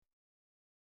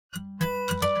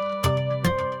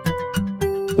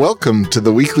Welcome to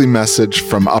the weekly message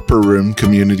from Upper Room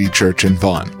Community Church in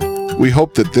Vaughan. We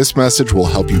hope that this message will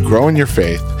help you grow in your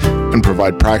faith and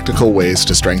provide practical ways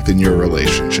to strengthen your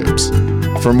relationships.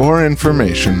 For more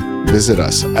information, visit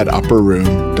us at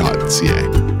upperroom.ca.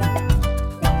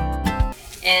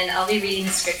 And I'll be reading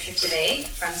the scripture today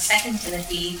from 2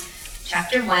 Timothy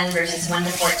chapter 1, verses 1 to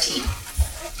 14.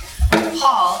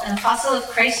 Paul, an apostle of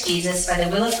Christ Jesus by the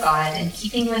will of God, in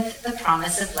keeping with the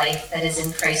promise of life that is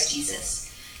in Christ Jesus.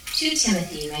 To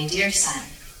Timothy, my dear son,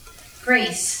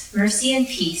 grace, mercy, and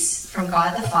peace from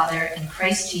God the Father and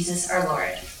Christ Jesus our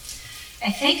Lord.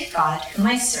 I thank God, whom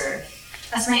I serve,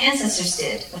 as my ancestors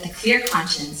did, with a clear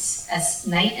conscience, as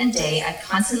night and day I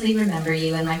constantly remember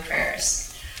you in my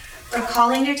prayers.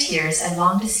 Recalling your tears, I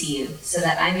long to see you, so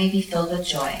that I may be filled with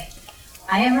joy.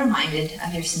 I am reminded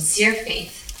of your sincere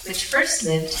faith, which first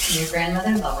lived in your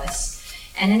grandmother Lois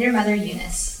and in your mother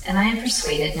Eunice, and I am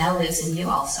persuaded now lives in you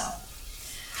also.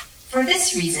 For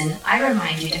this reason, I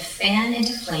remind you to fan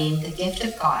into flame the gift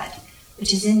of God,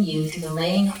 which is in you through the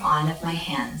laying on of my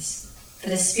hands. For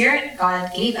the Spirit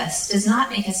God gave us does not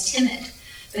make us timid,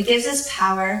 but gives us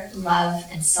power, love,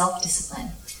 and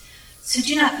self-discipline. So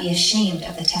do not be ashamed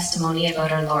of the testimony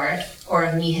about our Lord, or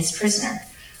of me his prisoner.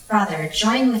 Rather,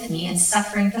 join with me in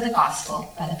suffering for the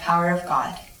gospel by the power of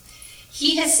God.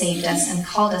 He has saved us and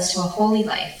called us to a holy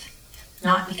life,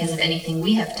 not because of anything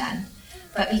we have done,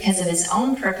 but because of his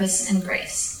own purpose and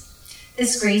grace.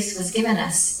 This grace was given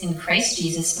us in Christ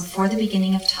Jesus before the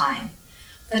beginning of time,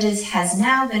 but it has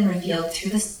now been revealed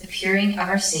through the appearing of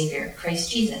our Savior, Christ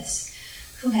Jesus,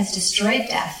 who has destroyed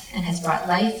death and has brought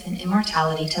life and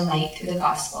immortality to light through the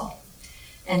gospel.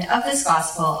 And of this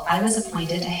gospel I was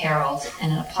appointed a herald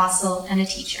and an apostle and a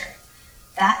teacher.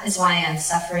 That is why I am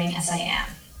suffering as I am.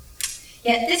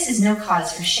 Yet this is no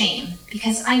cause for shame,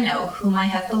 because I know whom I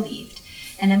have believed,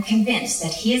 and am convinced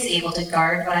that he is able to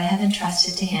guard what I have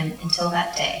entrusted to him until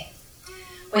that day.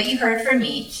 What you heard from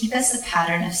me, keep as the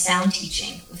pattern of sound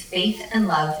teaching, with faith and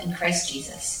love in Christ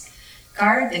Jesus.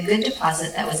 Guard the good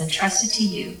deposit that was entrusted to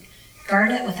you.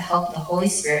 Guard it with the help of the Holy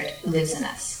Spirit who lives in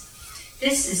us.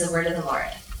 This is the word of the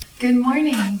Lord. Good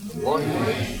morning. Good morning.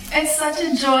 It's such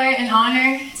a joy and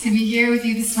honor to be here with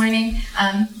you this morning.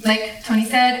 Like Tony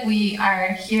said, we are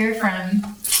here from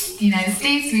the United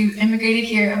States. We immigrated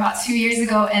here about 2 years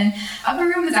ago, and Upper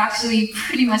Room was actually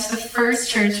pretty much the first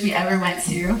church we ever went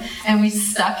to, and we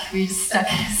just stuck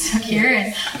here,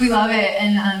 and we love it,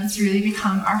 and it's really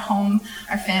become our home,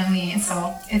 our family, and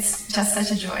so it's just such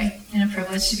a joy and a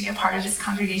privilege to be a part of this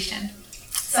congregation.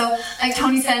 So, like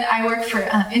Tony said, I work for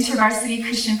InterVarsity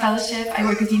Christian Fellowship. I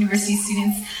work with university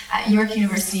students at York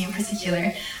University in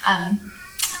particular.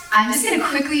 I'm just going to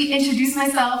quickly introduce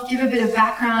myself, give a bit of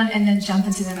background, and then jump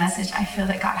into the message I feel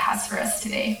that God has for us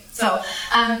today. So,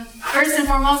 first and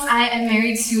foremost, I am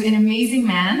married to an amazing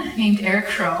man named Eric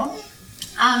Crow.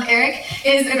 Eric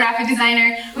is a graphic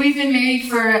designer. We've been married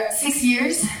for 6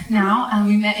 years now.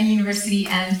 We met in university,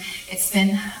 and it's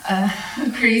been a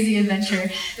crazy adventure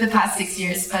the past 6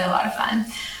 years, but a lot of fun.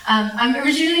 I'm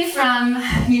originally from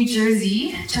New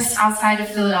Jersey, just outside of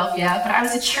Philadelphia, but I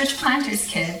was a church planter's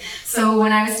kid. So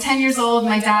when I was 10 years old,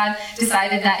 my dad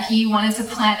decided that he wanted to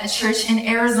plant a church in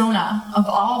Arizona, of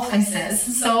all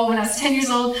places. So when I was 10 years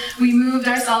old, we moved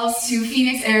ourselves to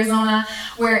Phoenix, Arizona,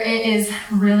 where it is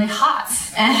really hot,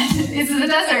 and it's in the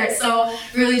desert, so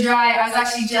really dry. I was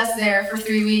actually just there for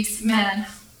 3 weeks. Man,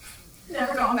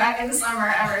 never going back in the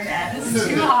summer ever again. It's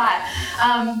too hot.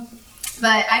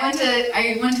 But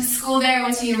I went to school there. I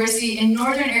went to university in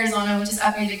northern Arizona, which is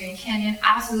up near the Grand Canyon.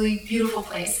 Absolutely beautiful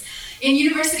place. In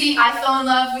university, I fell in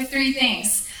love with 3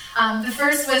 things. The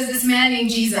first was this man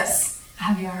named Jesus.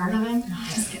 Have you ever heard of him? No,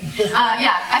 just kidding.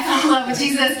 I fell in love with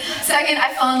Jesus. Second,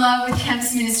 I fell in love with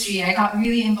campus ministry. I got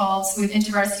really involved with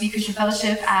InterVarsity Christian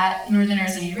Fellowship at Northern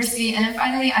Arizona University. And then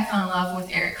finally, I fell in love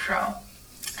with Eric Crow.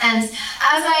 And as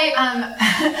I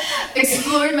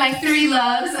explored my 3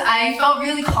 loves, I felt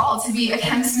really called to be a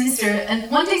campus minister.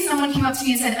 And one day someone came up to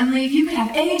me and said, Emily, if you could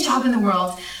have any job in the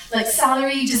world, like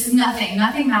salary, just nothing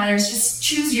matters, just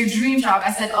choose your dream job.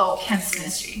 I said, campus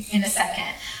ministry, in a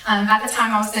second. At the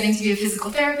time I was studying to be a physical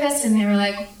therapist, and they were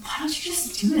like, why don't you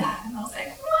just do that? And I was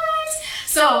like, what?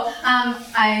 So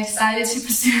I decided to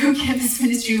pursue campus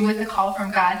ministry with a call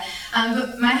from God.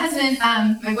 But my husband,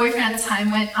 my boyfriend at the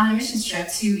time, went on a missions trip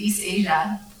to East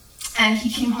Asia. And he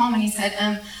came home and he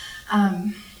said,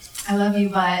 I love you,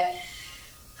 but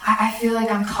I feel like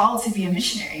I'm called to be a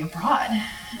missionary abroad.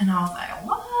 And I was like,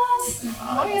 what?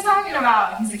 What are you talking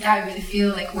about? He's like, yeah, I really feel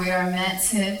like we are meant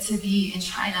to be in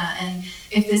China. And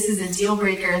if this is a deal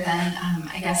breaker, then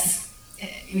I guess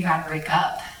we got to break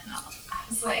up.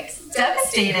 was like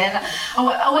devastated.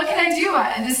 What can I do?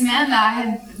 This man that I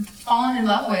had fallen in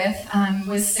love with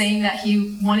was saying that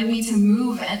he wanted me to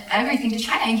move and everything to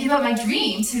China and give up my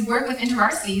dream to work with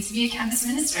InterVarsity, to be a campus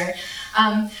minister.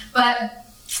 But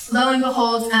lo and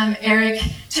behold, Eric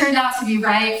turned out to be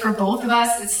right for both of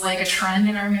us. It's like a trend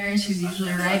in our marriage, he's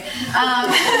usually right.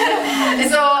 And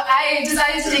so I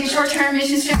decided to take a short-term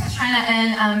mission trip to China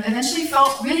and eventually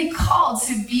felt really called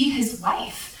to be his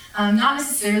wife. Not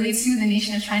necessarily to the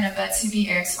nation of China, but to be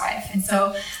Eric's wife. And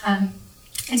so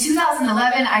in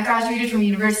 2011, I graduated from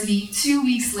university. 2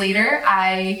 weeks later,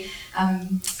 I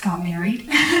got married.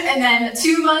 And then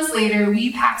 2 months later,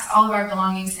 we packed all of our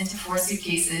belongings into 4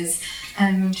 suitcases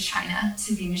and moved to China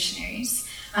to be missionaries.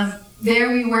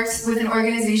 There we worked with an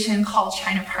organization called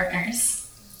China Partners.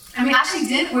 And we actually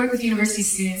did work with university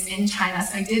students in China,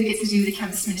 so I did get to do the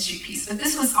campus ministry piece, but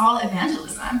this was all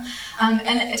evangelism.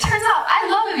 And it turns out I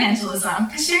love evangelism,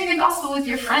 because sharing the gospel with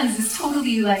your friends is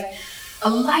totally like a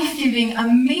life-giving,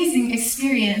 amazing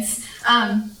experience.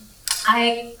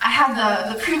 I had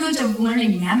the privilege of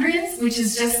learning Mandarin, which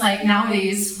is just like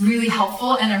nowadays really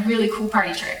helpful and a really cool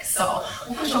party trick. So,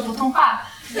 我会说普通话.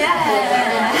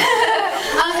 Yeah.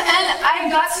 And I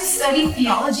got to study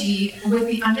theology with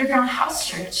the Underground House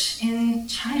Church in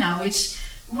China, which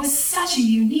was such a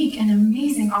unique and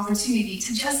amazing opportunity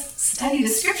to just study the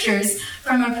scriptures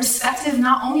from a perspective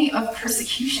not only of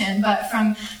persecution, but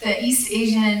from the East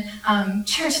Asian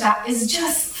church that is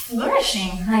just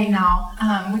flourishing right now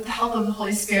with the help of the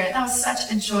Holy Spirit. That was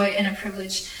such a joy and a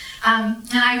privilege. And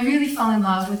I really fell in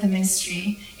love with the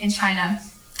ministry in China.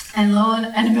 And lo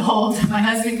and behold, my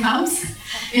husband comes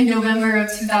in November of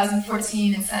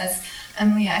 2014 and says,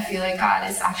 Emily, I feel like God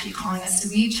is actually calling us to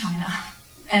leave China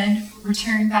and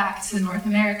return back to North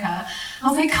America. I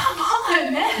was like, come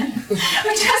on, man. We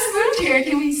just moved here.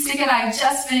 Can we stick it? I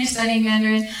just finished studying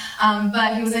Mandarin.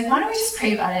 But he was like, why don't we just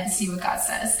pray about it and see what God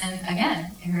says? And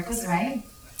again, Eric was right.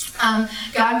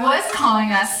 God was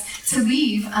calling us to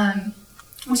leave,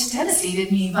 which devastated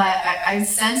me. But I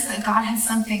sensed that God had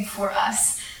something for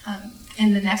us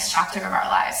in the next chapter of our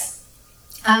lives.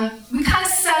 We kind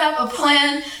of set up a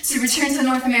plan to return to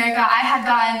North America. I had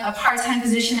gotten a part-time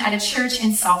position at a church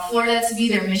in South Florida to be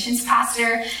their missions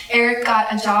pastor. Eric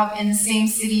got a job in the same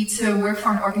city to work for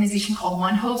an organization called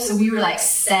One Hope, so we were like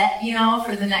set,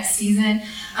 for the next season.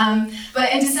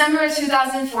 But in December of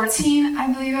 2014,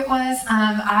 I believe it was,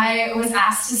 I was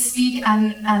asked to speak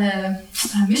at a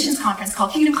missions conference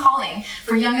called Kingdom Calling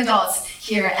for young adults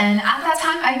here. And at that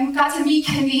time, I got to meet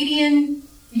Canadian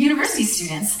university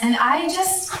students, and I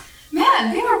just,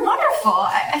 man, they were wonderful.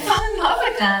 I fell in love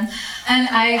with them. And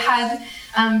I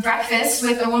had breakfast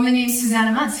with a woman named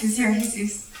Susanna Muntz, who's here.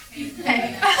 Jesus.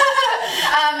 Okay.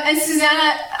 And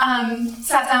Susanna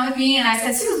sat down with me, and I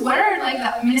said, Suz, what are like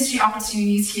the ministry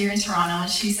opportunities here in Toronto? And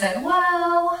she said,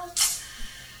 well,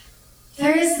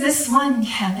 there is this one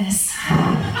campus.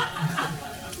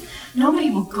 Nobody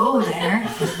will go there.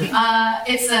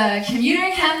 It's a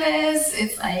community campus.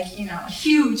 It's like, a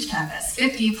huge campus,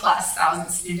 50,000+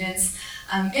 students.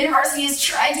 InterVarsity has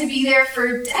tried to be there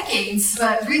for decades,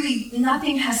 but really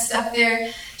nothing has stuck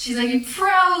there. She's like,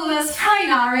 that's probably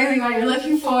not really what you're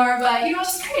looking for, but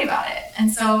just pray about it.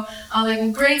 And so I was like,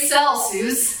 well, great sell,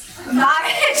 Suze. I'm not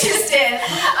interested.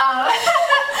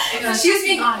 She was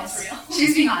being honest. She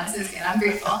was being honest. It was good. I'm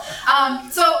grateful.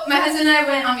 So my husband and I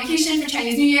went on vacation for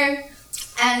Chinese New Year,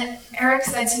 and Eric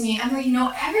said to me, Emily,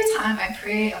 every time I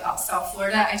pray about South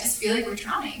Florida, I just feel like we're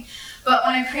drowning. But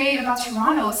when I pray about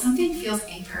Toronto, something feels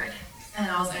anchored. And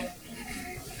I was like,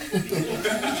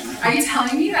 are you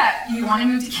telling me that you want to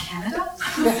move to Canada?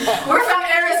 We're from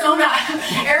Arizona.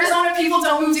 Arizona people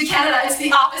don't move to Canada. It's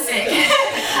the opposite.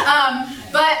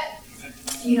 But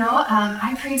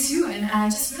I prayed too, and I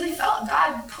just really felt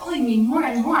God pulling me more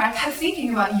and more. I kept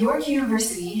thinking about York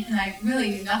University, and I really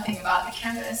knew nothing about the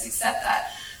campus except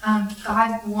that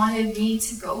God wanted me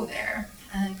to go there.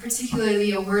 And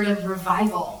particularly a word of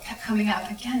revival kept coming up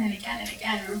again and again and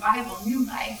again. Revival, new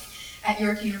life at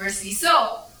York University.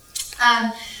 So,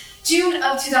 June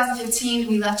of 2015,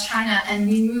 we left China and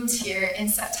we moved here in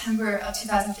September of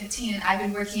 2015, and I've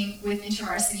been working with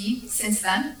InterVarsity since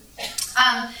then.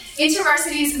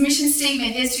 InterVarsity's mission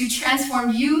statement is to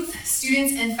transform youth,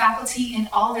 students, and faculty in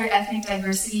all their ethnic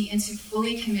diversity into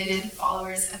fully committed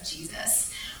followers of Jesus.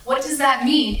 What does that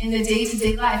mean in the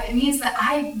day-to-day life? It means that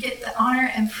I get the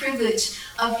honor and privilege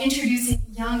of introducing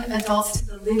young adults to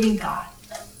the living God.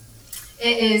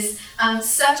 It is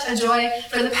such a joy.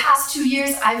 For the past 2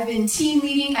 years, I've been team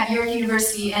leading at York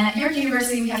University. And at York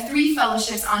University, we have 3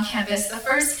 fellowships on campus. The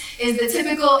first is the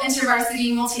typical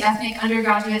InterVarsity multi-ethnic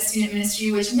undergraduate student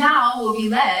ministry, which now will be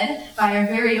led by our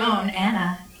very own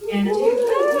Anna. Anna, too.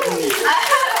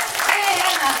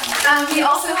 We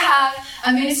also have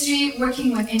a ministry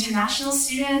working with international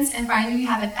students. And finally, we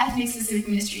have an ethnic-specific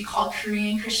ministry called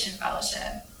Korean Christian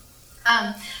Fellowship.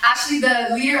 Actually, the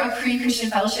leader of Korean Christian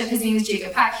Fellowship, his name is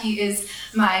Jacob Pak. He is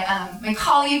my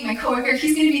colleague, my coworker.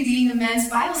 He's going to be leading the men's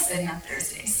Bible study on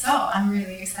Thursday, so I'm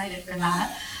really excited for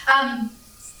that.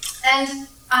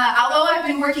 Although I've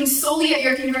been working solely at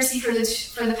York University for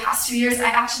the past 2 years, I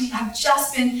actually have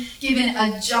just been given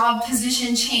a job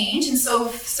position change, and so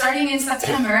starting in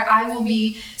September, I will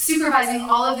be supervising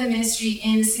all of the ministry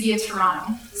in the city of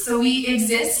Toronto. So we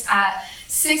exist at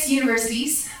 6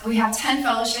 universities. We have 10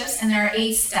 fellowships, and there are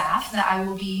 8 staff that I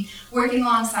will be working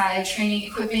alongside, training,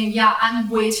 equipping. Yeah, I'm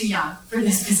way too young for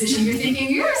this position. You're thinking,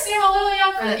 you seem a little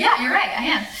young for that. Yeah, you're right, I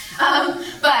am.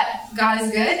 But God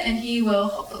is good, and He will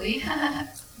hopefully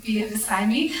be beside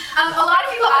me. A lot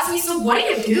of people ask me, so what do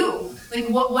you do? Like,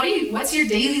 what's your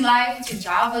daily life? What's your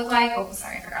job look like? Oh,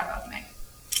 sorry, I forgot about the mic.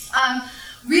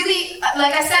 Really,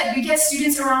 like I said, we get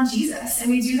students around Jesus, and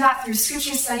we do that through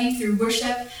scripture study, through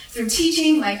worship, through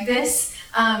teaching like this.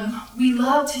 We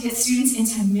love to get students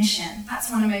into mission.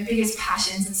 That's one of my biggest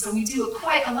passions, and so we do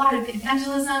quite a lot of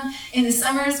evangelism. In the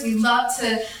summers, we love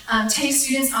to take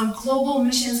students on global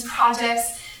missions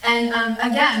projects, and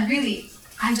again, really,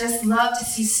 I just love to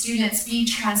see students be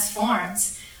transformed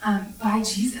by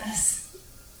Jesus.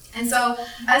 And so,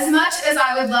 as much as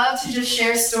I would love to just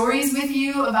share stories with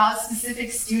you about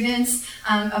specific students,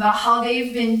 about how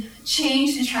they've been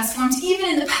changed and transformed,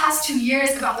 even in the past 2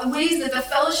 years, about the ways that the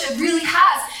fellowship really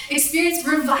has experienced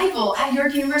revival at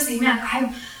York University, man,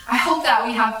 I hope that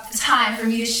we have the time for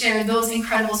me to share those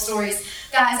incredible stories.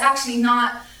 That is actually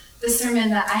not the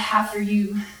sermon that I have for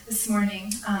you this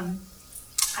morning.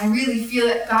 I really feel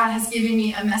that God has given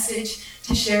me a message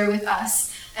to share with us.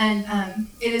 And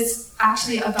it is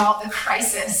actually about the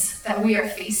crisis that we are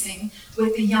facing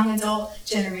with the young adult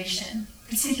generation,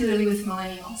 particularly with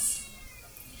millennials.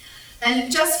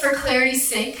 And just for clarity's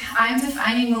sake, I'm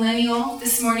defining millennial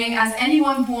this morning as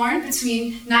anyone born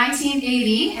between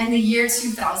 1980 and the year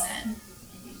 2000.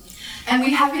 And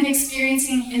we have been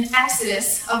experiencing an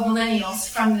exodus of millennials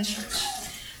from the church.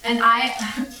 And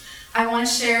I want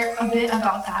to share a bit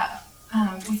about that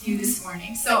with you this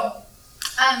morning. So,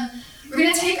 we're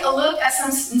going to take a look at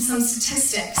some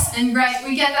statistics. And right,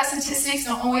 we get that statistics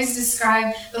don't always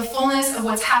describe the fullness of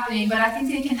what's happening, but I think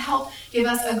they can help give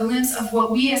us a glimpse of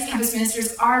what we as campus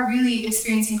ministers are really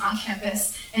experiencing on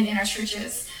campus and in our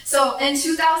churches. So in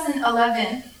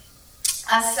 2011,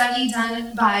 a study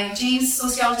done by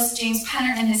sociologist James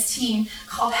Penner and his team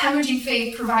called Hemorrhaging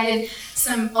Faith provided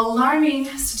some alarming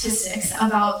statistics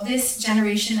about this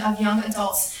generation of young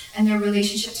adults and their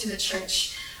relationship to the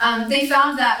church. They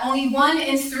found that only 1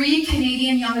 in 3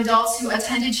 Canadian young adults who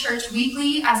attended church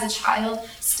weekly as a child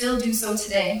still do so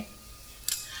today.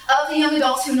 Of the young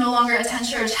adults who no longer attend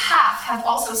church, half have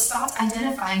also stopped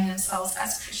identifying themselves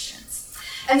as Christians.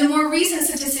 And the more recent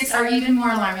statistics are even more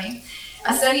alarming.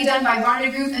 A study done by Barna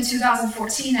Group in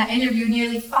 2014 that interviewed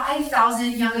nearly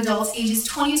 5,000 young adults ages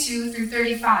 22 through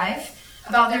 35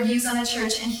 about their views on the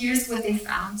church, and here's what they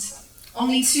found.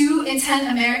 Only 2 in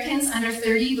 10 Americans under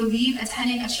 30 believe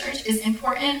attending a church is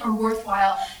important or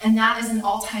worthwhile, and that is an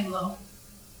all-time low.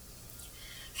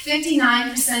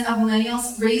 59% of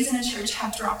millennials raised in a church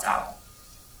have dropped out.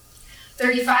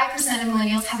 35% of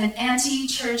millennials have an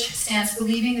anti-church stance,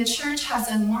 believing the church has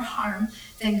done more harm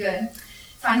than good.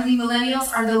 Finally, millennials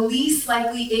are the least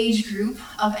likely age group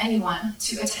of anyone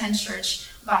to attend church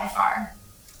by far.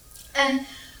 And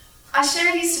I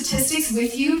share these statistics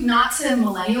with you not to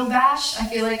millennial bash. I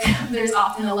feel like there's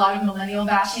often a lot of millennial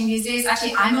bashing these days.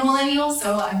 Actually, I'm a millennial,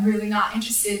 so I'm really not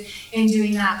interested in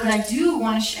doing that. But I do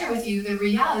want to share with you the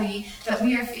reality that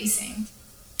we are facing.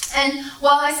 And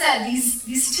while I said these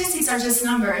statistics are just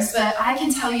numbers, but I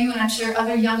can tell you, and I'm sure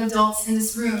other young adults in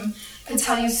this room could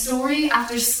tell you story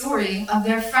after story of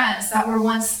their friends that were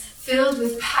once filled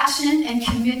with passion and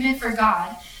commitment for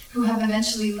God, who have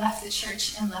eventually left the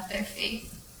church and left their faith.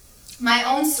 My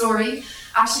own story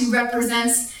actually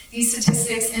represents these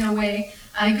statistics in a way.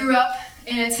 I grew up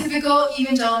in a typical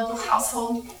evangelical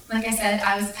household. Like I said,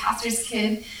 I was a pastor's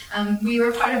kid. We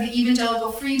were part of the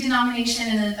Evangelical Free denomination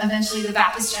and then eventually the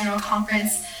Baptist General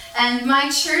Conference. And my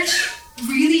church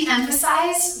really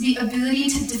emphasized the ability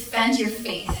to defend your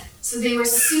faith. So they were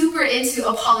super into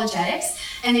apologetics,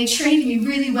 and they trained me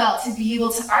really well to be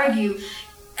able to argue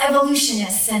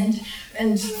evolutionists and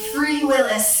free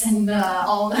willists and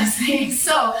all those things.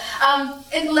 So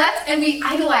we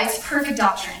idolized perfect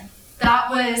doctrine.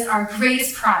 That was our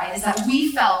greatest pride, is that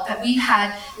we felt that we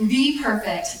had the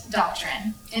perfect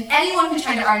doctrine. And anyone who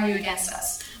tried to argue against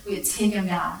us, we would take them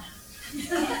down.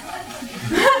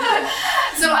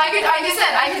 So I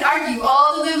could argue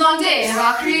all the livelong day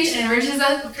about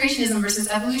creationism versus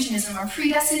evolutionism, or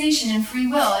predestination and free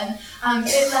will. And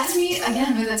it left me,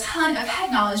 again, with a ton of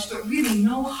head knowledge, but really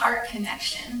no heart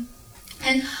connection.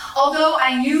 And although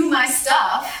I knew my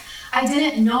stuff, I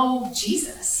didn't know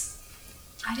Jesus.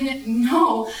 I didn't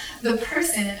know the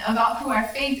person about who our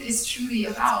faith is truly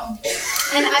about.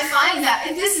 And I find that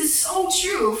this is so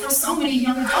true for so many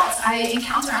young adults I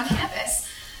encounter on campus.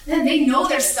 Then they know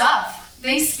their stuff.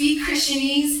 They speak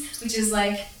Christianese, which is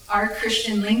like our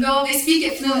Christian lingo. They speak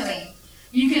it fluently.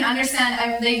 You can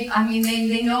understand, they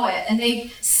know it. And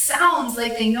they sounds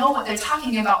like they know what they're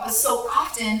talking about, but so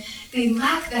often they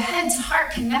lack the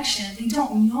head-to-heart connection. They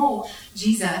don't know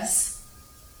Jesus.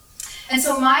 And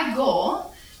so my goal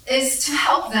is to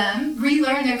help them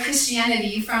relearn their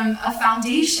Christianity from a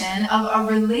foundation of a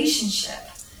relationship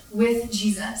with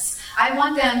Jesus. I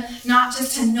want them not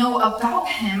just to know about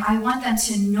him, I want them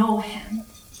to know him.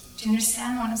 Do you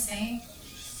understand what I'm saying?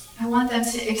 I want them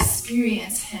to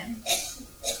experience him.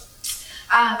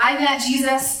 I met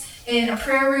Jesus in a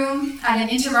prayer room at an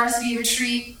InterVarsity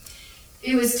retreat.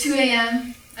 It was 2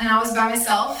 a.m. and I was by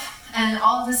myself, and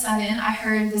all of a sudden I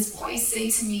heard this voice say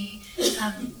to me,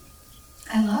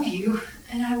 I love you,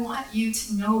 and I want you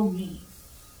to know me.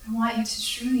 I want you to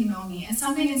truly know me. And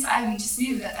something inside me just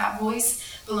knew that voice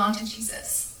belonged to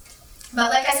Jesus. But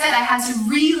like I said, I had to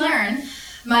relearn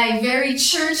my very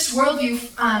church worldview.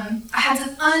 I had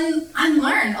to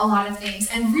unlearn a lot of things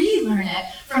and relearn it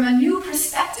from a new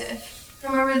perspective,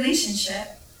 from a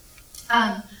relationship.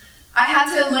 I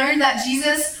had to learn that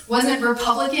Jesus wasn't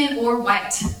Republican or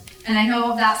white. And I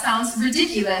know that sounds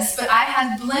ridiculous, but I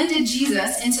had blended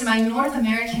Jesus into my North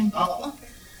American bubble.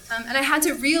 And I had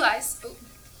to realize... Oh,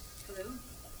 hello?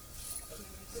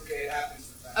 Okay, it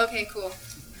happens. Okay, cool.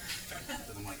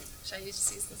 Should I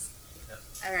just use this?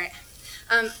 Yeah. All right.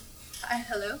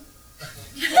 Hello?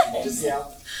 Just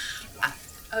yell.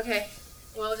 Okay,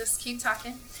 we'll just keep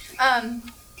talking. I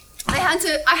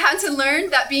had to learn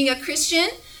that being a Christian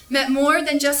meant more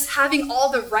than just having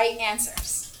all the right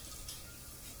answers.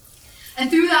 And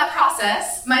through that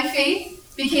process, my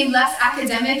faith became less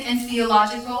academic and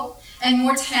theological and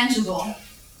more tangible.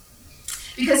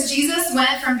 Because Jesus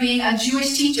went from being a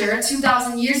Jewish teacher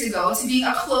 2,000 years ago to being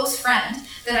a close friend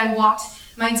that I walked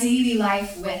my daily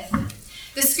life with.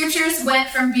 The scriptures went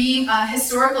from being a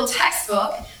historical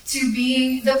textbook to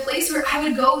being the place where I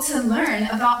would go to learn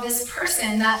about this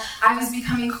person that I was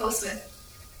becoming close with.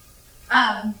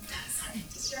 Sorry,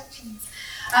 distractions.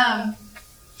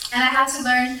 And I had to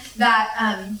learn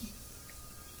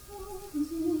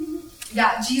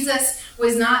that Jesus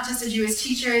was not just a Jewish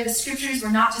teacher. The scriptures were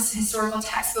not just a historical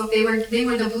textbook. They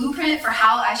were the blueprint for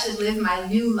how I should live my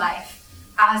new life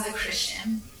as a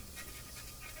Christian.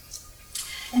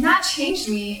 And that changed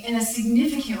me in a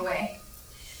significant way.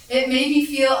 It made me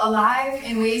feel alive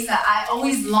in ways that I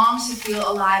always longed to feel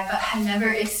alive but had never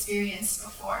experienced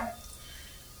before.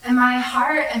 And my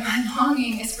heart and my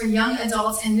longing is for young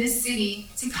adults in this city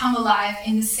to come alive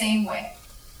in the same way,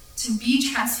 to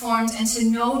be transformed and to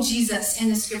know Jesus in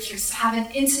the scriptures, to have an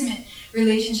intimate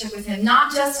relationship with him,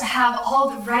 not just to have all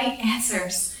the right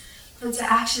answers, but to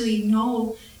actually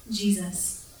know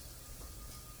Jesus.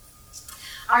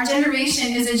 Our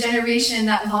generation is a generation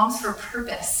that longs for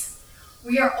purpose.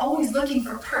 We are always looking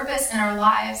for purpose in our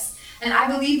lives, and I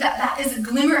believe that is a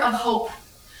glimmer of hope.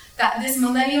 That this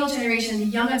millennial generation, the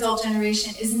young adult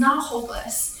generation, is not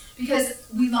hopeless because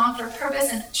we long for purpose,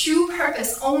 and true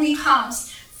purpose only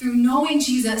comes through knowing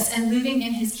Jesus and living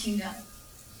in his kingdom.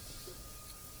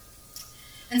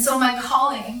 And so my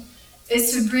calling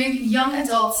is to bring young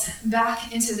adults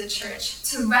back into the church,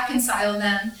 to reconcile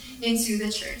them into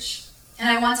the church. And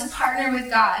I want to partner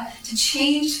with God to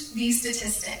change these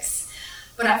statistics.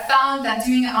 But I found that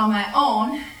doing it on my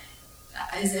own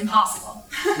is impossible.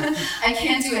 I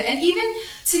can't do it. And even,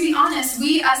 to be honest,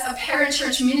 we as a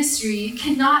parachurch ministry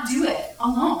cannot do it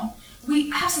alone.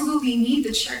 We absolutely need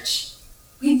the church.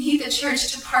 We need the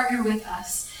church to partner with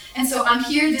us. And so I'm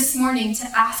here this morning to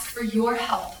ask for your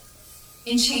help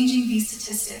in changing these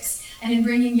statistics and in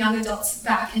bringing young adults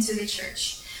back into the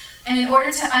church. And in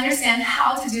order to understand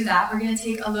how to do that, we're going to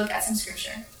take a look at some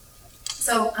scripture.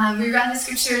 So we read the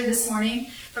scripture this morning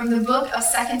from the book of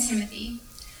 2 Timothy.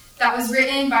 That was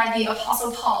written by the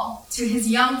Apostle Paul to his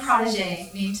young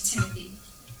protege named Timothy.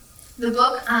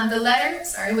 The letter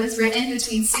was written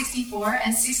between 64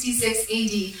 and 66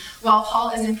 AD while Paul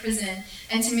is in prison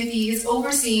and Timothy is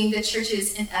overseeing the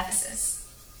churches in Ephesus.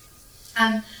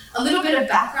 A little bit of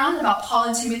background about Paul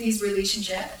and Timothy's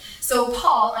relationship. So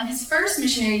Paul, on his first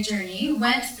missionary journey,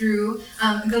 went through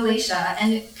Galatia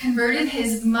and converted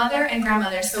his mother and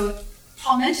grandmother. So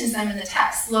Paul mentions them in the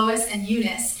text, Lois and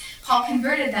Eunice. Paul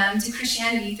converted them to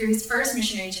Christianity through his first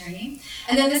missionary journey.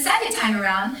 And then the second time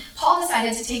around, Paul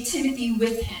decided to take Timothy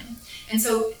with him. And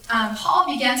so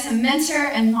Paul began to mentor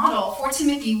and model for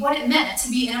Timothy what it meant to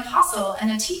be an apostle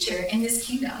and a teacher in this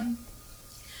kingdom.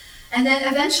 And then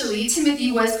eventually,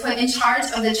 Timothy was put in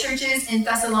charge of the churches in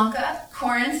Thessalonica,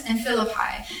 Corinth, and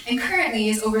Philippi, and currently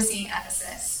is overseeing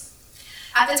Ephesus.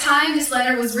 At the time this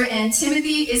letter was written,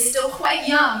 Timothy is still quite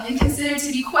young and considered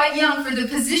to be quite young for the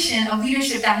position of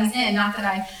leadership that he's in. Not that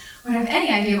I would have any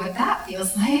idea what that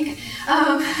feels like.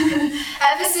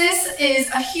 Ephesus is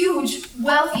a huge,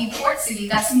 wealthy port city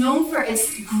that's known for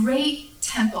its great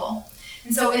temple.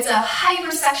 And so it's a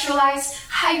hyper-sexualized,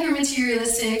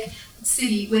 hyper-materialistic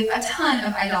city with a ton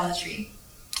of idolatry.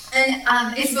 And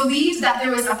it's believed that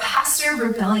there was a pastor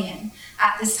rebellion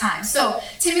at this time. So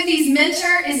Timothy's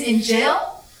mentor is in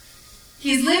jail.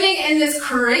 He's living in this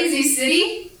crazy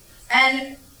city,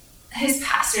 and his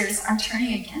pastors are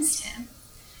turning against him.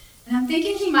 And I'm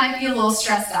thinking he might be a little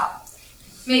stressed out.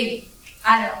 Maybe.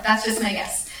 I don't know. That's just my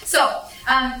guess. So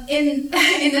in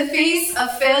the face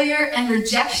of failure and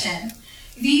rejection,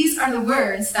 these are the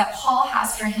words that Paul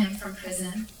has for him from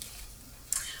prison.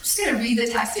 I'm just going to read the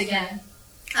text again.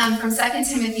 From 2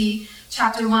 Timothy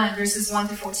chapter 1, verses 1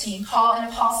 to 14. Paul, an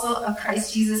apostle of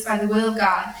Christ Jesus by the will of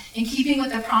God, in keeping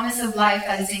with the promise of life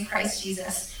that is in Christ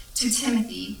Jesus, to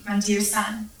Timothy, my dear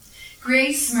son.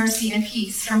 Grace, mercy, and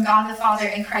peace from God the Father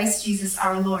and Christ Jesus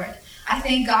our Lord. I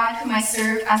thank God whom I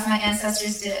serve as my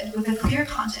ancestors did, with a clear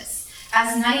conscience.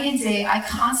 As night and day, I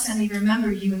constantly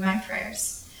remember you in my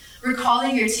prayers.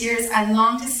 Recalling your tears, I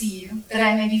long to see you, that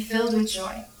I may be filled with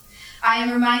joy. I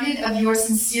am reminded of your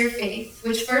sincere faith,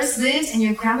 which first lived in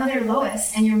your grandmother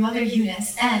Lois and your mother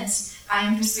Eunice, and, I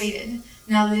am persuaded,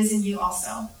 now lives in you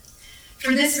also.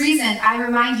 For this reason, I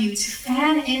remind you to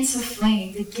fan into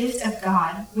flame the gift of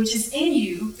God, which is in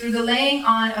you through the laying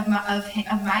on of my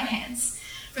hands.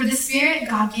 For the Spirit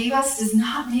God gave us does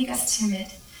not make us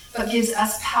timid, but gives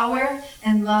us power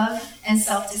and love and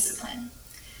self-discipline.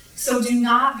 So do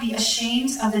not be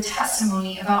ashamed of the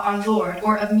testimony about our Lord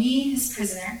or of me, his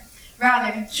prisoner.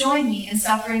 Rather, join me in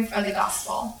suffering for the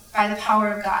gospel by the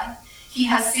power of God. He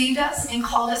has saved us and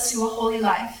called us to a holy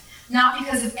life, not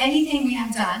because of anything we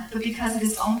have done, but because of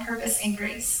his own purpose and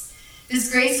grace.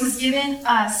 This grace was given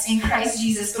us in Christ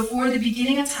Jesus before the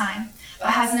beginning of time, but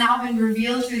has now been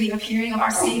revealed through the appearing of our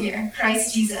Savior,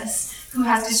 Christ Jesus, who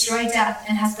has destroyed death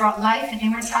and has brought life and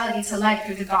immortality to light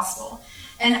through the gospel.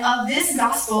 And of this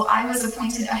gospel I was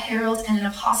appointed a herald and an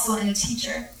apostle and a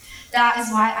teacher. That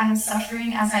is why I am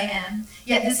suffering as I am.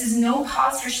 Yet this is no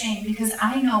cause for shame, because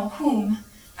I know whom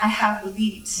I have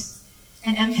believed,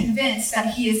 and am convinced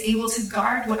that he is able to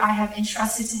guard what I have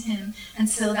entrusted to him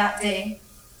until that day.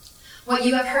 What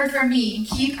you have heard from me,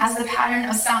 keep as the pattern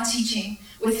of sound teaching,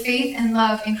 with faith and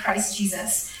love in Christ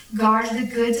Jesus. Guard the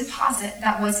good deposit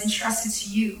that was entrusted to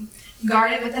you.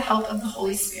 Guard it with the help of the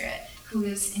Holy Spirit, who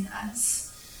lives in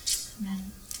us.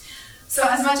 Amen. So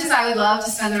as much as I would love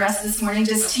to spend the rest of this morning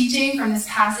just teaching from this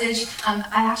passage, I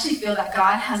actually feel that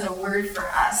God has a word for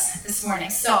us this morning.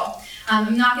 So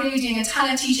I'm not going to be doing a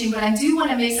ton of teaching, but I do want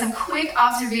to make some quick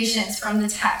observations from the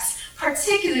text,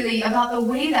 particularly about the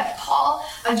way that Paul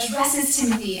addresses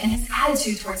Timothy and his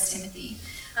attitude towards Timothy.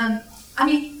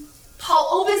 Paul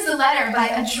opens the letter by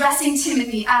addressing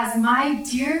Timothy as my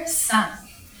dear son.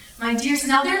 My dear son.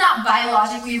 Now, they're not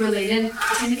biologically related.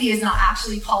 Timothy is not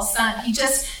actually Paul's son. He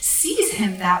just sees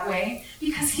him that way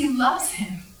because he loves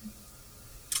him.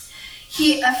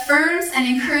 He affirms and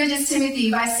encourages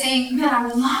Timothy by saying, man, I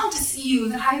long to see you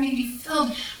that I may be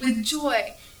filled with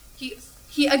joy.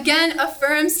 He again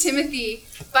affirms Timothy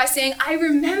by saying, I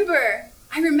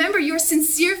remember your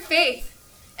sincere faith.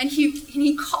 And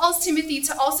he calls Timothy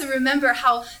to also remember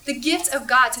how the gift of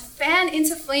God, to fan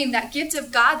into flame that gift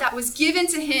of God that was given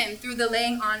to him through the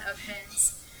laying on of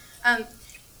hands.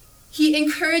 He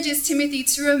encourages Timothy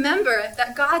to remember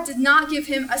that God did not give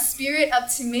him a spirit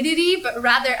of timidity, but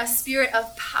rather a spirit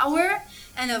of power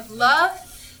and of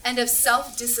love and of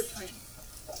self-discipline.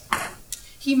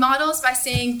 He models by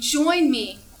saying, join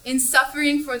me in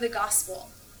suffering for the gospel.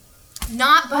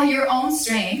 Not by your own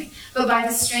strength, but by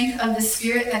the strength of the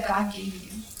Spirit that God gave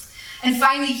you. And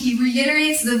finally, he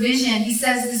reiterates the vision. He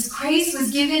says, this grace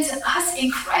was given to us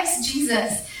in Christ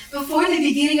Jesus before the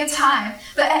beginning of time,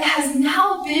 but it has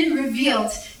now been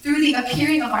revealed through the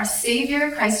appearing of our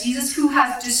Savior, Christ Jesus, who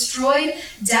has destroyed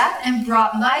death and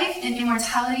brought life and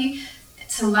immortality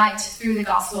to light through the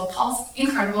gospel. Paul's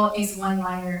incredible. He's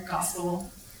one-liner gospel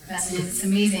messages. It's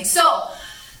amazing. So,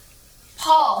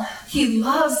 Paul, he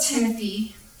loves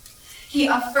Timothy. He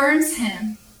affirms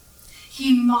him.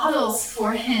 He models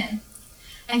for him.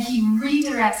 And he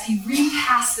redirects, he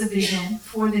recasts the vision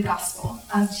for the gospel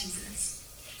of Jesus.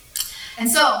 And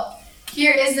so,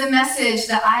 here is the message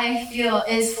that I feel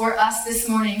is for us this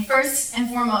morning. First and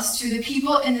foremost, to the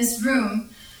people in this room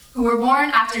who were born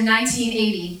after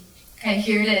 1980. Okay,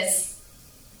 here it is.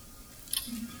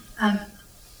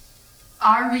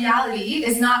 Our reality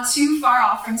is not too far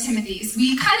off from Timothy's.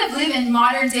 We kind of live in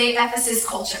modern day Ephesus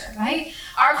culture, right?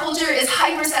 Our culture is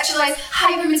hyper-sexualized,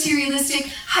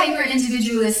 hyper-materialistic,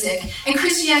 hyper-individualistic. And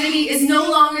Christianity is no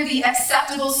longer the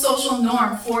acceptable social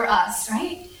norm for us,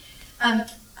 right?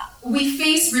 We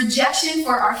face rejection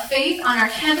for our faith on our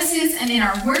campuses and in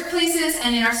our workplaces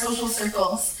and in our social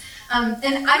circles.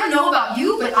 And I don't know about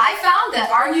you, but I found that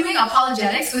arguing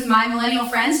apologetics with my millennial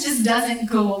friends just doesn't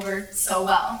go over so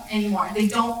well anymore. They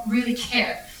don't really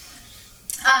care.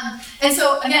 And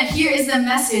so, again, here is the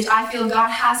message I feel God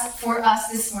has for us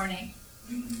this morning.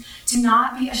 Do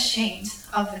not be ashamed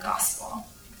of the gospel.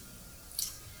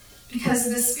 Because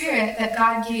the spirit that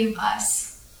God gave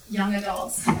us, young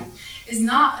adults, is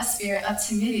not a spirit of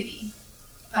timidity,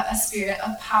 but a spirit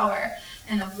of power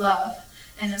and of love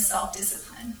and of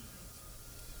self-discipline.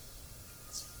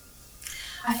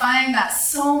 I find that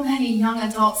so many young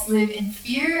adults live in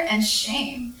fear and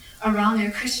shame around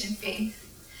their Christian faith.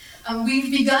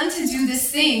 We've begun to do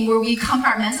this thing where we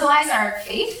compartmentalize our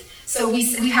faith. So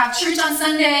we have church on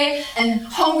Sunday and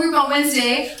home group on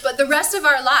Wednesday, but the rest of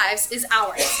our lives is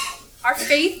ours. Our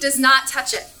faith does not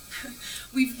touch it.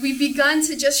 We've begun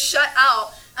to just shut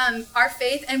out our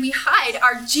faith, and we hide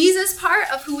our Jesus part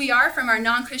of who we are from our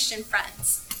non-Christian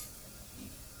friends.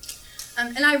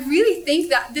 And I really think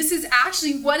that this is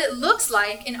actually what it looks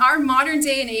like in our modern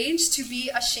day and age to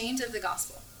be ashamed of the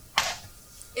gospel,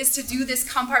 is to do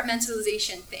this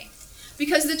compartmentalization thing.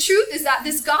 Because the truth is that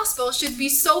this gospel should be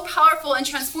so powerful and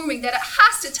transforming that it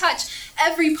has to touch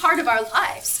every part of our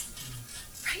lives,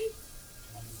 right?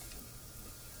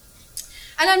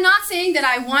 And I'm not saying that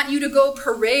I want you to go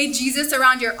parade Jesus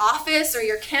around your office or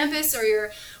your campus or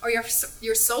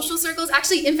your social circles.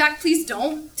 Actually, in fact, please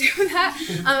don't do that.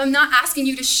 I'm not asking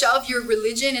you to shove your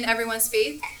religion in everyone's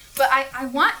faith. But I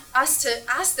want us to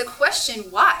ask the question,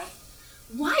 why?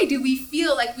 Why do we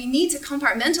feel like we need to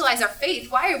compartmentalize our faith?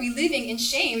 Why are we living in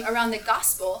shame around the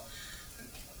gospel?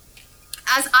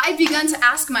 As I've begun to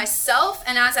ask myself,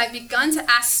 and as I've begun to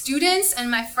ask students and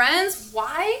my friends,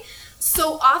 why?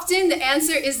 So often the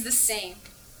answer is the same.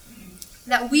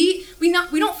 That we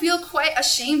don't feel quite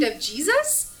ashamed of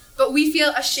Jesus, but we feel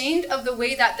ashamed of the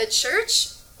way that the church,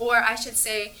 or I should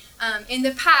say, in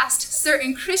the past,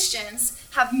 certain Christians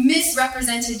have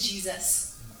misrepresented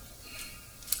Jesus.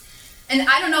 And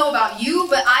I don't know about you,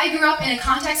 but I grew up in a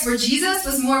context where Jesus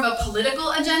was more of a political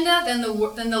agenda than the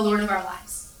Lord of our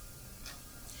lives.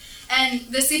 And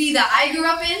the city that I grew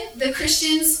up in, the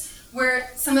Christians were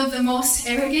some of the most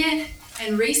arrogant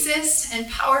and racist and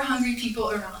power-hungry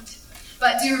people around.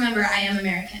 But do remember, I am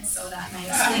American, so that might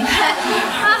explain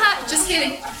that. Just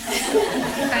kidding.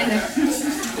 Kind of.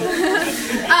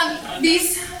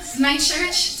 My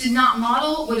church did not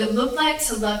model what it looked like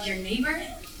to love your neighbor.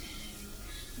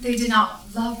 They did not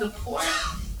love the poor.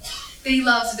 They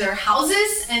loved their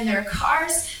houses and their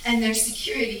cars and their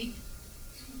security.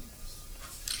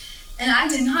 And I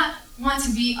did not want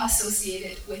to be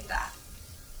associated with that.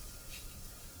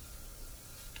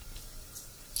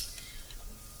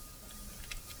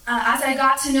 As I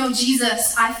got to know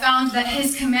Jesus, I found that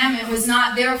his commandment was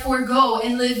not, therefore go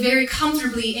and live very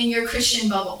comfortably in your Christian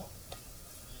bubble.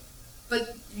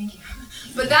 Thank you.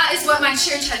 But that is what my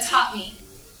church had taught me.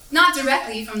 Not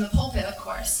directly from the pulpit, of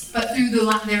course, but through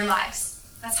their lives.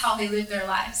 That's how they live their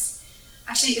lives.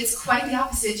 Actually, it's quite the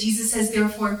opposite. Jesus says,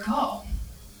 therefore go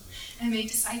and make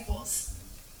disciples.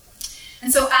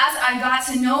 And so as I got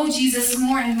to know Jesus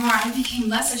more and more, I became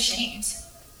less ashamed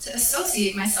to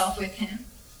associate myself with him.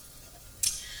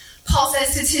 Paul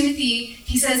says to Timothy,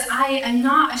 he says, I am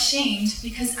not ashamed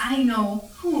because I know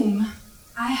whom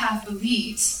I have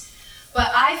believed. But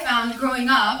I found growing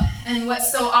up, and what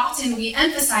so often we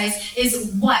emphasize,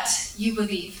 is what you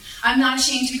believe. I'm not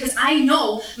ashamed because I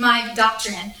know my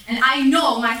doctrine, and I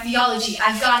know my theology.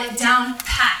 I've got it down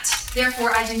pat.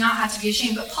 Therefore, I do not have to be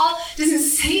ashamed. But Paul doesn't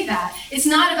say that. It's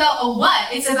not about a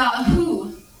what, it's about a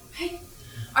who. Right?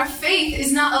 Our faith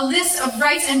is not a list of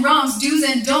rights and wrongs, do's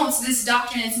and don'ts, this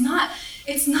doctrine. It's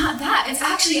not that. It's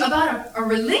actually about a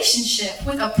relationship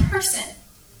with a person.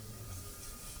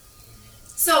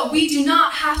 So we do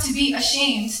not have to be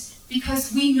ashamed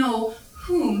because we know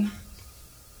whom?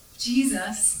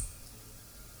 Jesus.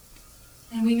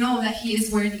 And we know that he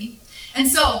is worthy. And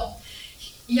so,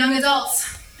 young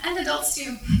adults, and adults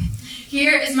too,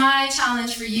 here is my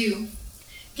challenge for you.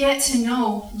 Get to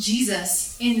know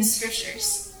Jesus in the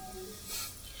scriptures.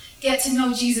 Get to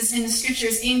know Jesus in the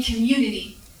scriptures in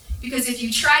community. Because if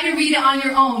you try to read it on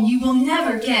your own, you will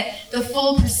never get the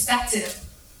full perspective.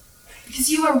 Because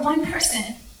you are one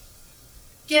person.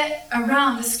 Get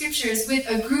around the scriptures with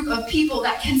a group of people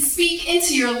that can speak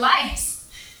into your lives.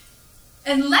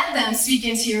 And let them speak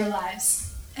into your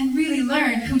lives. And really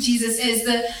learn who Jesus is.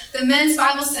 The men's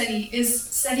Bible study is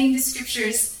studying the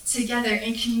scriptures together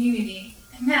in community.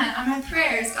 And man, my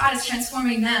prayer is God is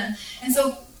transforming them. And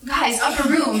so, guys, upper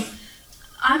room,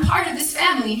 I'm part of this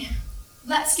family.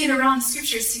 Let's get around the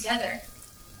scriptures together.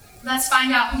 Let's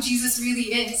find out who Jesus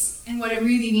really is and what it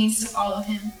really means to follow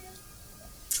him.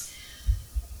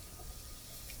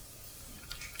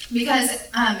 Because,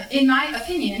 in my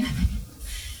opinion,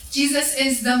 Jesus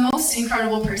is the most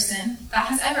incredible person that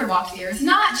has ever walked the earth.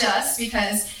 Not just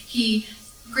because he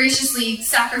graciously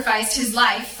sacrificed his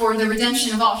life for the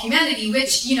redemption of all humanity,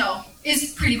 which,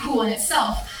 is pretty cool in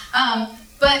itself.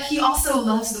 But he also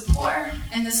loves the poor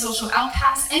and the social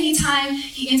outcasts. Anytime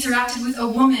he interacted with a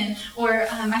woman, or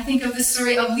I think of the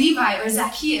story of Levi or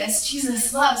Zacchaeus,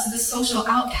 Jesus loves the social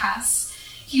outcasts.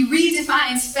 He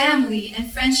redefines family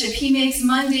and friendship. He makes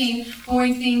mundane,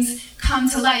 boring things come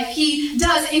to life. He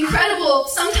does incredible,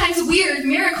 sometimes weird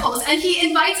miracles, and he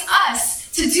invites us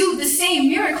to do the same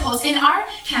miracles in our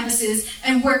campuses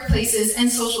and workplaces and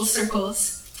social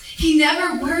circles. He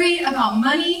never worried about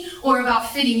money or about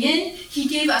fitting in. He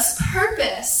gave us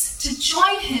purpose to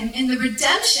join him in the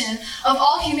redemption of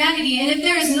all humanity. And if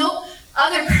there is no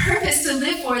other purpose to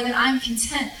live for, then I'm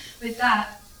content with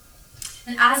that.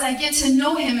 And as I get to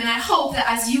know him, and I hope that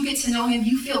as you get to know him,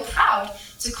 you feel proud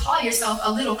to call yourself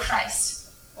a little Christ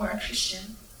or a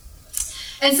Christian.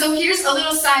 And so here's a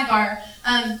little sidebar.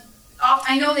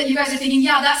 I know that you guys are thinking,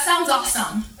 yeah, that sounds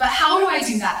awesome, but how do I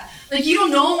do that? Like, you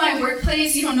don't know my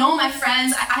workplace, you don't know my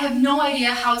friends, I have no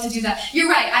idea how to do that. You're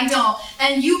right, I don't,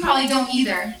 and you probably don't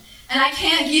either. And I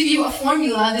can't give you a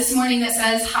formula this morning that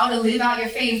says how to live out your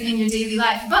faith in your daily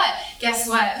life, but guess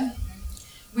what?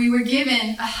 We were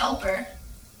given a helper,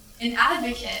 an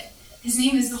advocate. His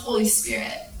name is the Holy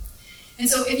Spirit. And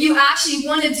so if you actually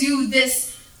want to do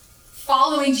this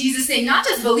following Jesus thing, not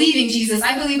just believing Jesus.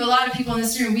 I believe a lot of people in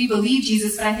this room, we believe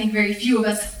Jesus, but I think very few of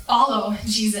us follow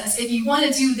Jesus. If you want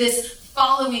to do this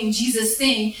following Jesus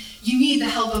thing, you need the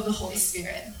help of the Holy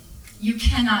Spirit. You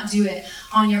cannot do it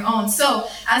on your own. So,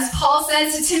 as Paul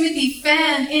says to Timothy,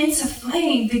 fan into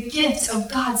flame the gift of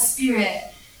God's Spirit.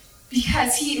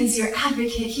 Because he is your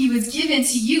advocate. He was given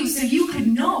to you so you could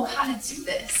know how to do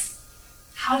this.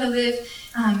 How to live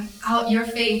out your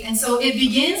faith. And so it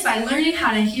begins by learning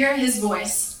how to hear his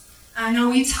voice. I know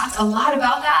we've talked a lot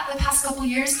about that the past couple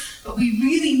years, but we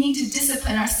really need to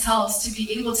discipline ourselves to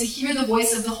be able to hear the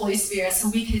voice of the Holy Spirit so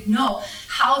we could know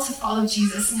how to follow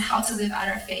Jesus and how to live out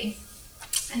our faith.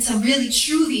 And to really,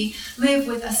 truly live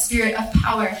with a spirit of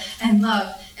power and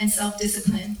love and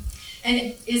self-discipline.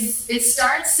 And it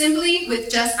starts simply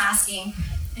with just asking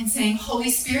and saying,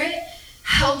 Holy Spirit,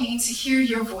 help me to hear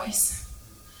your voice.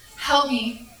 Help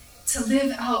me to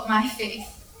live out my faith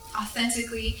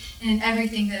authentically and in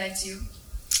everything that I do.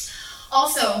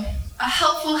 Also, a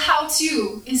helpful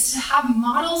how-to is to have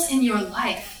models in your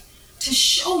life to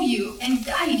show you and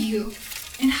guide you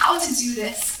in how to do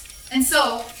this. And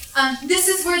so, this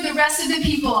is where the rest of the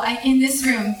people in this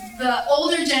room, the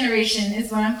older generation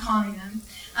is what I'm calling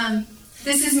them.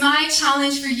 This is my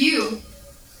challenge for you,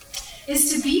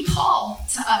 is to be Paul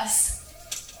to us.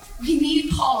 We need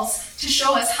Pauls to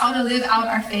show us how to live out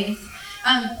our faith.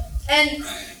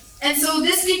 And so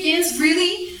this begins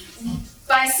really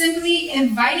by simply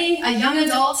inviting a young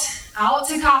adult out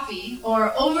to coffee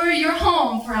or over your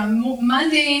home for a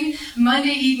mundane Monday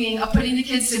evening of putting the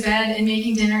kids to bed and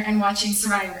making dinner and watching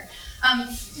Survivor.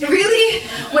 Really,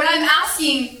 what I'm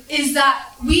asking is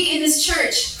that we in this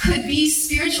church could be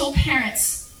spiritual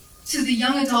parents to the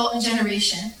young adult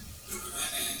generation.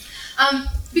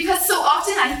 Because so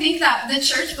often I think that the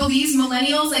church believes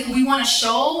millennials, like we want a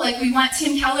show, like we want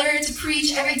Tim Keller to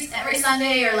preach every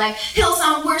Sunday, or like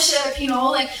Hillsong worship,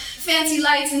 like fancy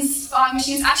lights and fog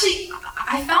machines. Actually,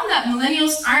 I found that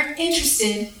millennials aren't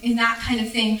interested in that kind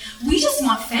of thing. We just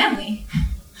want family.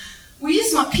 We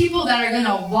just want people that are going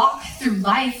to walk through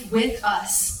life with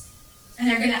us, and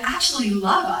they're going to actually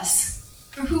love us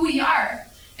for who we are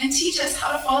and teach us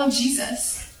how to follow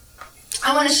Jesus.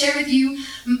 I want to share with you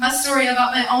a story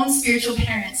about my own spiritual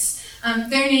parents.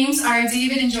 Their names are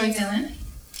David and Joy Dillon.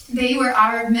 They were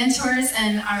our mentors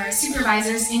and our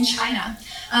supervisors in China.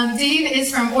 Dave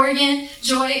is from Oregon.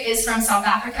 Joy is from South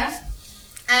Africa.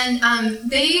 And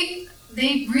they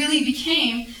really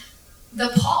became the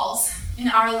Pauls in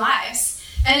our lives.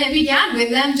 And it began with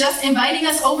them just inviting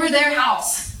us over their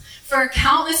house for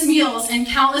countless meals and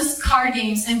countless card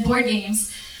games and board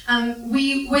games.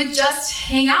 We would just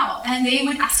hang out, and they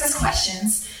would ask us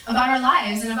questions about our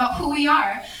lives and about who we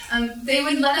are. They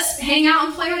would let us hang out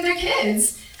and play with their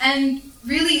kids. And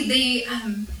really, they,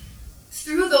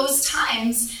 through those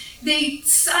times, they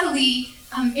subtly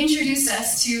introduced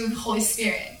us to the Holy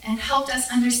Spirit and helped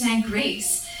us understand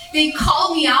grace. They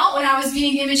called me out when I was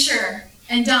being immature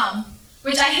and dumb,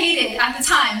 which I hated at the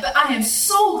time, but I am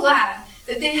so glad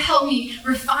that they helped me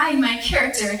refine my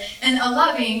character in a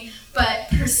loving but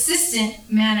persistent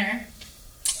manner.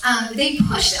 They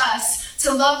pushed us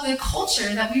to love the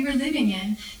culture that we were living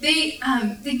in. They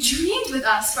dreamed with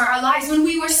us for our lives. When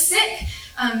we were sick,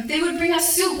 they would bring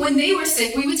us soup. When they were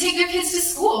sick, we would take their kids to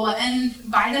school and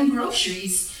buy them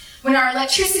groceries. When our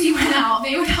electricity went out,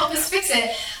 they would help us fix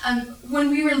it.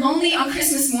 When we were lonely on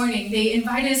Christmas morning, they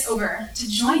invited us over to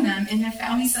join them in their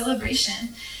family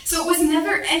celebration. So it was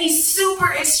never any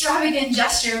super extravagant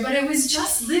gesture, but it was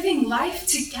just living life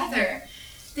together.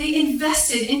 They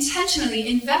intentionally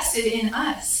invested in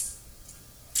us.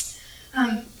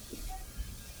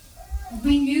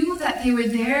 We knew that they were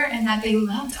there and that they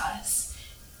loved us.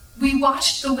 We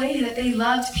watched the way that they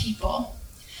loved people.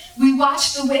 We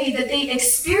watched the way that they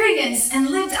experienced and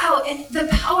lived out in the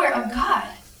power of God.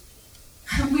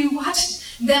 We watched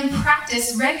them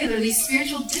practice regularly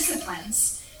spiritual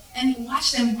disciplines and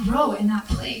watched them grow in that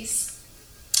place.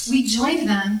 We joined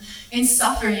them in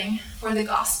suffering for the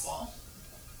gospel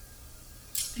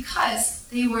because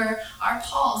they were our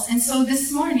Pauls. And so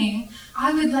this morning,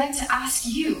 I would like to ask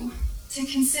you to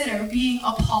consider being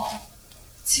a Paul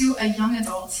to a young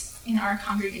adult in our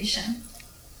congregation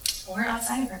or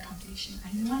outside of our congregation,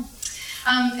 either one.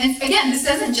 And again, this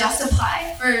doesn't just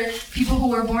apply for people who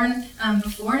were born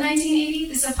before 1980.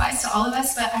 This applies to all of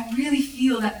us, but I really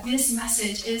feel that this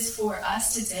message is for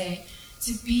us today,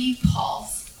 to be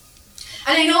Pauls.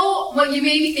 And I know what you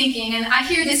may be thinking, and I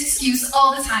hear this excuse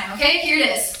all the time, okay? Here it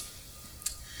is.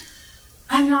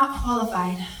 I'm not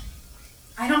qualified.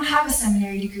 I don't have a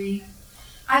seminary degree.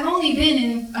 I've only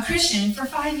been a Christian for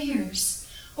 5 years.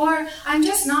 Or, I'm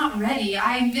just not ready.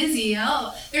 I'm busy.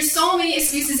 Oh, there's so many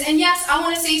excuses. And yes, I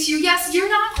want to say to you, yes, you're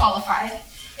not qualified.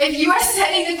 If you are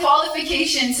setting the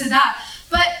qualification to that.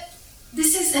 But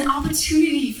this is an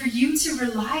opportunity for you to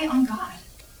rely on God.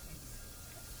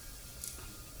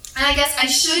 And I guess I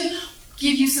should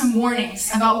give you some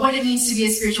warnings about what it means to be a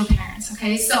spiritual parent,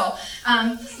 okay? So,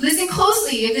 listen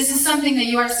closely if this is something that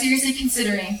you are seriously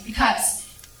considering, because,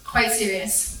 quite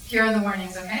serious. Here are the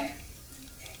warnings, okay?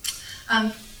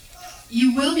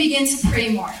 You will begin to pray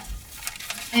more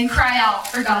and cry out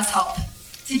for God's help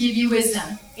to give you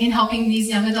wisdom in helping these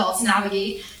young adults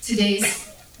navigate today's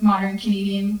modern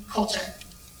Canadian culture.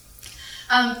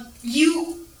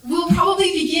 You will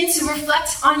probably begin to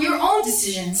reflect on your own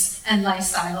decisions and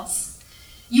lifestyles.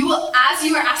 You will, as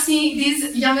you are asking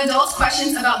these young adults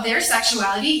questions about their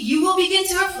sexuality, you will begin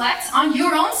to reflect on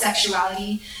your own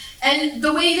sexuality and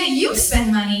the way that you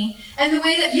spend money, and the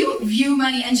way that you view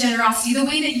money and generosity, the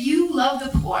way that you love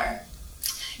the poor.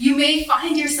 You may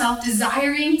find yourself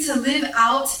desiring to live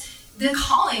out the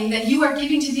calling that you are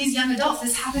giving to these young adults.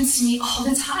 This happens to me all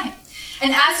the time.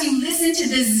 And as you listen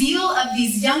to the zeal of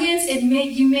these youngins,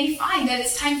 you may find that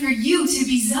it's time for you to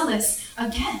be zealous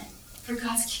again for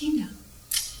God's kingdom.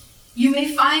 You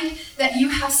may find that you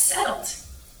have settled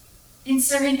in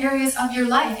certain areas of your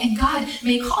life, and God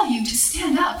may call you to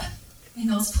stand up in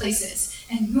those places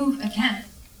and move again.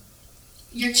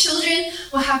 Your children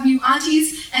will have new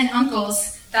aunties and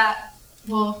uncles that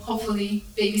will hopefully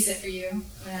babysit for you,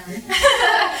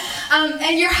 whatever.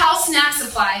 And your house snack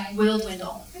supply will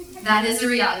dwindle. That is the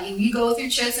reality. We go through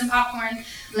chips and popcorn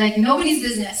like nobody's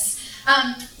business.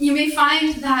 You may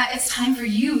find that it's time for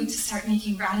you to start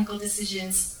making radical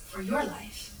decisions for your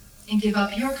life and give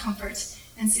up your comfort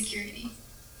and security.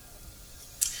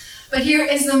 But here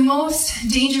is the most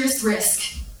dangerous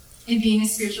risk in being a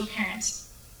spiritual parent,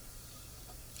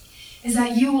 is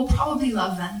that you will probably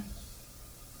love them.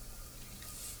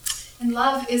 And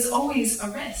love is always a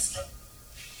risk.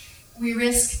 We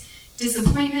risk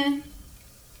disappointment.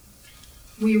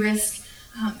 We risk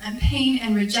and pain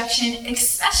and rejection,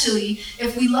 especially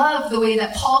if we love the way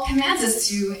that Paul commands us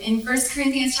to in 1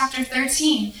 Corinthians chapter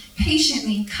 13,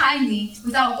 patiently, kindly,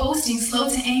 without boasting, slow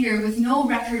to anger, with no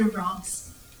record of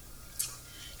wrongs.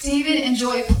 David and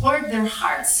Joy poured their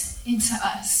hearts into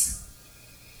us.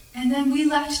 And then we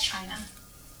left China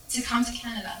to come to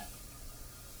Canada.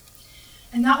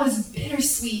 And that was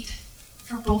bittersweet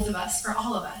for both of us, for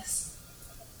all of us.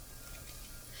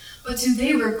 But do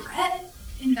they regret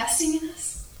investing in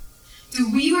us? Do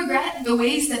we regret the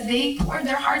ways that they poured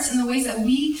their hearts and the ways that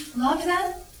we loved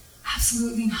them?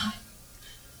 Absolutely not.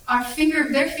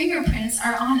 Their fingerprints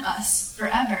are on us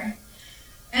forever.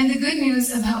 And the good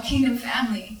news about Kingdom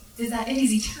Family is that it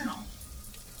is eternal.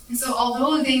 And so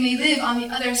although they may live on the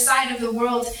other side of the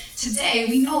world today,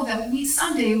 we know that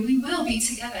someday we will be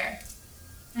together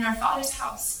in our Father's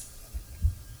house.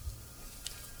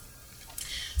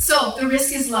 So the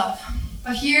risk is love.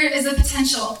 But here is the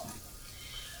potential.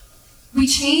 We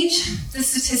change the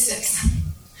statistics.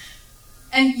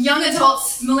 And young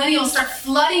adults, millennials, start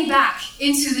flooding back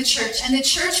into the church. And the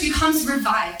church becomes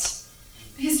revived.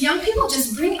 Because young people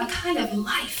just bring a kind of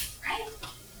life, right?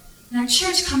 And our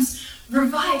church comes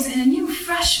revived in a new,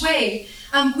 fresh way.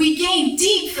 We gain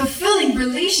deep, fulfilling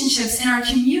relationships in our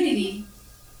community.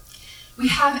 We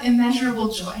have immeasurable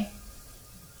joy.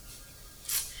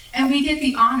 And we get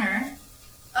the honor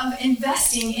of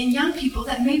investing in young people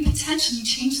that may potentially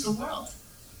change the world.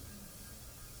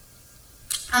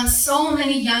 So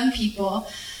many young people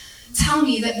tell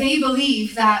me that they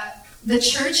believe that the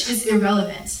church is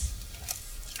irrelevant.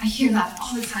 I hear that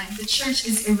all the time. The church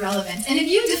is irrelevant. And if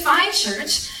you define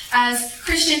church as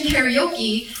Christian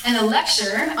karaoke and a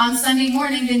lecture on Sunday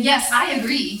morning, then yes, I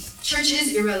agree. Church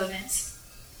is irrelevant.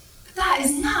 But that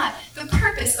is not the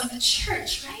purpose of the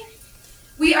church, right?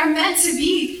 We are meant to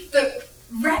be the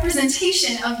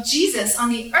representation of Jesus on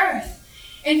the earth.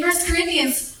 In 1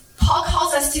 Corinthians, Paul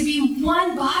calls us to be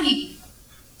one body,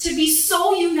 to be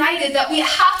so united that we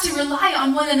have to rely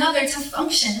on one another to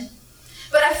function.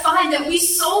 But I find that we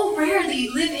so rarely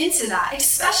live into that,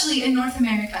 especially in North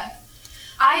America.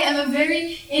 I am a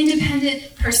very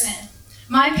independent person.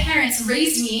 My parents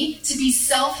raised me to be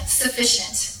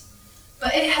self-sufficient,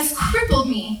 but it has crippled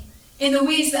me in the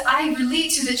ways that I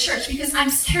relate to the church because I'm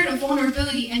scared of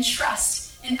vulnerability and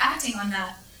trust and acting on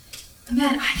that. And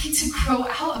man, I need to grow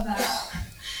out of that.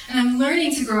 And I'm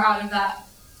learning to grow out of that.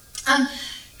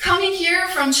 Coming here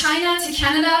from China to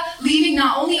Canada, leaving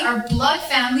not only our blood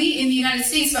family in the United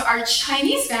States, but our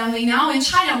Chinese family now in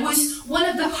China was one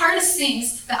of the hardest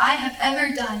things that I have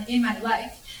ever done in my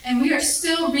life. And we are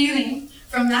still reeling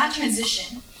from that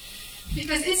transition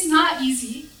because it's not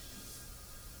easy.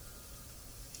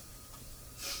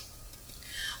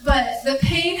 But the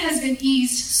pain has been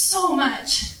eased so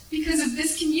much because of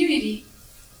this community,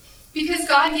 because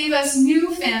God gave us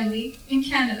new family in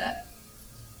Canada.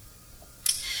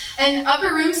 And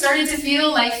Upper Room started to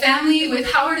feel like family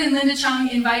with Howard and Linda Chung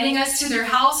inviting us to their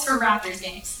house for Raptors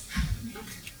games.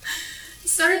 It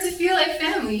started to feel like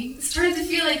family. It started to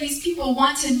feel like these people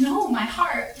want to know my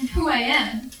heart and who I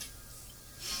am.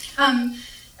 And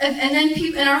then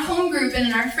in our home group and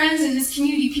in our friends in this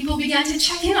community, people began to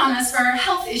check in on us for our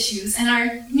health issues and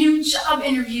our new job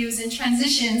interviews and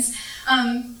transitions.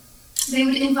 They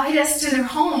would invite us to their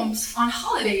homes on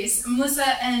holidays.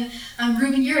 Melissa and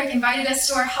Ruben Urich invited us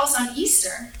to our house on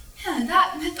Easter. Man,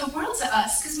 that meant the world to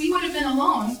us because we would have been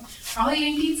alone, probably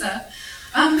eating pizza.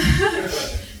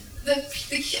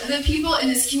 The people in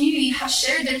this community have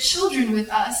shared their children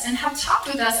with us and have talked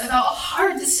with us about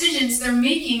hard decisions they're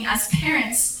making as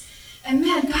parents. And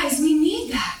man, guys, we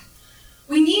need that.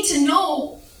 We need to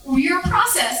know your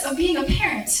process of being a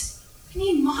parent. We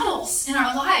need models in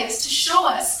our lives to show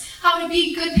us how to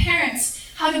be good parents,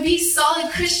 how to be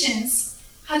solid Christians,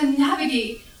 how to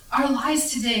navigate our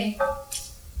lives today.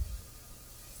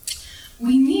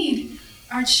 We need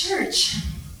our church.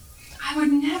 I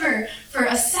would never for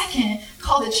a second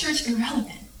call the church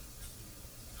irrelevant.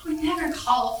 I would never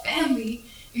call family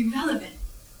irrelevant.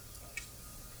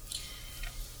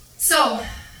 So,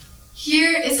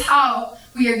 here is how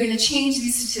we are going to change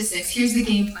these statistics. Here's the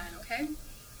game plan, okay?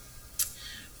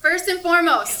 First and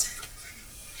foremost,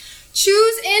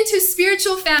 choose into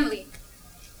spiritual family.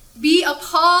 Be a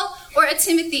Paul or a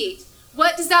Timothy.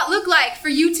 What does that look like for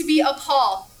you to be a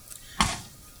Paul?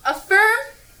 Affirm,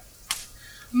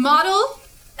 model,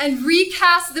 and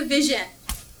recast the vision.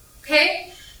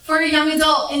 Okay? For a young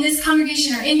adult in this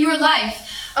congregation or in your life,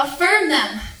 affirm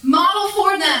them, model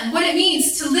for them what it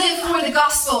means to live for the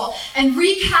gospel, and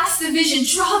recast the vision.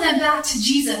 Draw them back to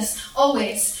Jesus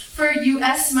always. For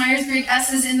U.S. Myers-Briggs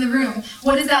S's in the room,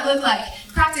 what does that look like?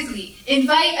 Practically,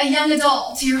 invite a young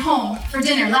adult to your home for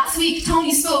dinner. Last week,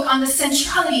 Tony spoke on the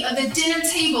centrality of the dinner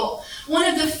table. One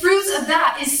of the fruits of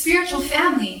that is spiritual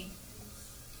family.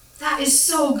 That is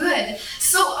so good.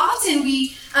 So often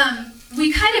we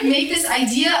kind of make this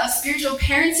idea of spiritual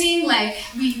parenting, like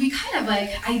we kind of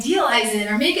like idealize it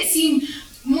or make it seem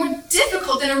more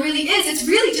difficult than it really is. It's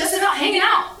really just about hanging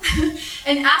out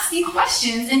and asking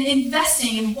questions and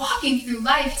investing and walking through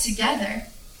life together.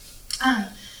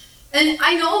 And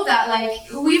I know that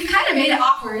we've kind of made it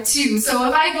awkward too. So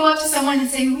if I go up to someone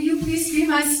and say, "Will you please be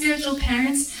my spiritual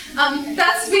parents?" It's kind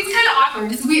of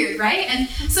awkward. It's weird, right? And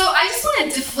so I just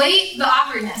want to deflate the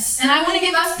awkwardness. And I want to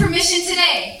give us permission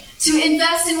today to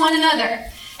invest in one another.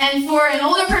 And for an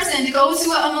older person to go to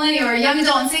a millennial or a young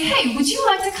adult and say, "Hey, would you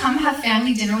like to come have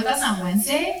family dinner with us on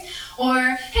Wednesday?"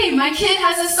 Or, "Hey, my kid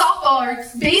has a softball or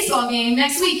baseball game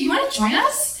next week. You want to join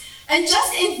us?" And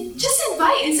just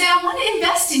invite and say, "I want to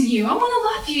invest in you. I want to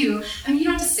love you." I mean, you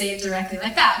don't have to say it directly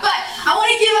like that, but I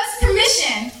want to give us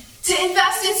permission to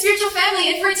invest in spiritual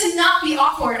family and for it to not be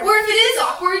awkward. Or if it is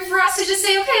awkward, for us to just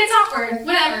say, "Okay, it's awkward.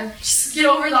 Whatever. Just get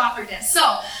over the awkwardness."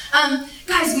 So,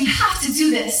 guys, we have to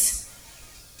do this.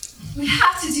 We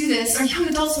have to do this, or young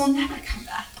adults will never come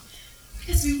back.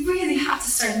 Because we really have to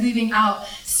start living out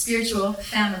spiritual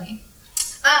family.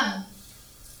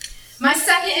 My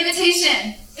second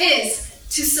invitation is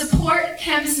to support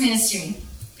campus ministry.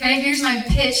 Okay, here's my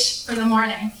pitch for the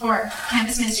morning for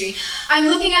campus ministry. I'm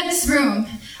looking at this room,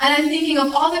 and I'm thinking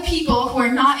of all the people who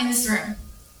are not in this room,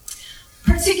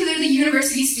 particularly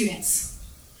university students.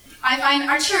 I find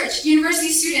our church,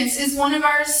 university students, is one of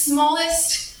our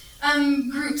smallest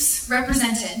groups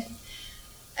represented.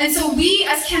 And so we,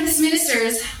 as campus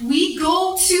ministers, we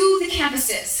go to the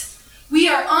campuses. We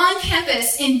are on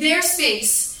campus in their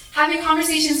space, having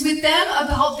conversations with them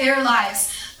about their lives.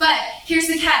 But here's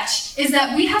the catch, is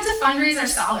that we have to fundraise our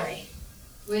salary,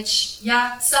 which,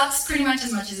 sucks pretty much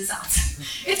as it sounds.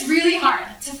 It's really hard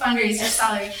to fundraise your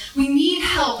salary. We need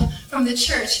help from the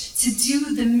church to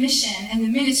do the mission and the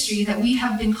ministry that we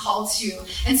have been called to.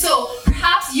 And so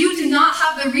perhaps you do not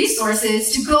have the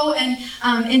resources to go and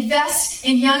invest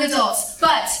in young adults,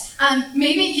 but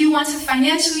maybe you want to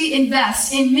financially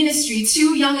invest in ministry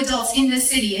to young adults in this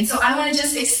city. And so I want to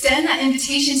just extend that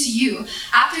invitation to you.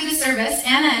 After the service,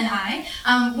 Anna and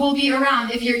I will be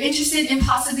around if you're interested in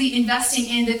possibly investing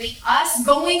in us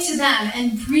going to them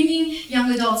and bringing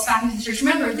young adults back into the church.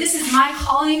 Remember, this is my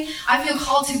calling. I feel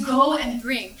called to go and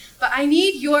bring. But I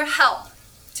need your help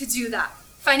to do that,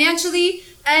 financially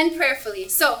and prayerfully.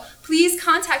 So please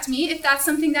contact me if that's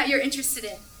something that you're interested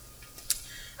in.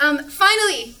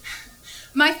 Finally,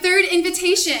 my third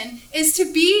invitation is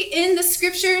to be in the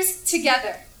scriptures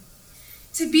together.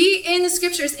 To be in the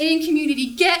scriptures in community.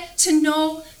 Get to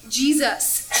know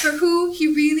Jesus for who he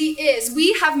really is.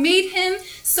 We have made him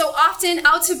so often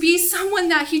out to be someone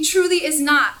that he truly is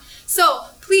not. So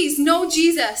please know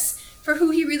Jesus for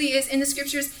who he really is in the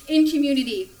scriptures in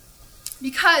community.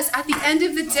 Because at the end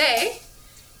of the day,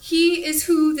 he is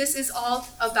who this is all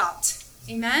about.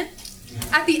 Amen?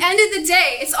 At the end of the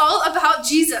day, it's all about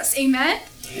Jesus. Amen?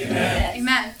 Amen.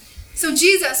 Amen. So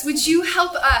Jesus, would you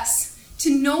help us to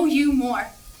know you more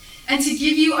and to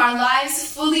give you our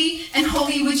lives fully and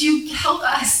wholly? Would you help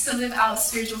us to live out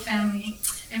spiritual family?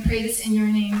 And pray this in your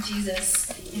name, Jesus.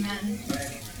 Amen.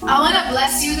 I want to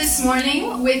bless you this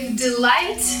morning with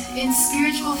delight in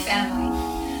spiritual family.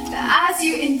 That as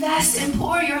you invest and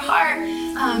pour your heart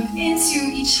into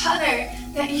each other,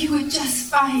 that you would just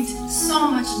find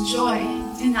so much joy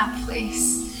in that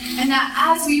place. And that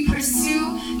as we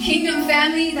pursue kingdom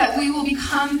family, that we will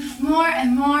become more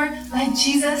and more like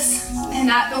Jesus, and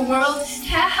that the world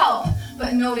can't help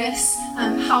but notice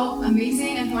how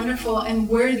amazing and wonderful and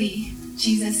worthy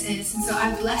Jesus is. And so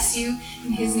I bless you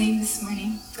in his name this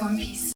morning. Go in peace.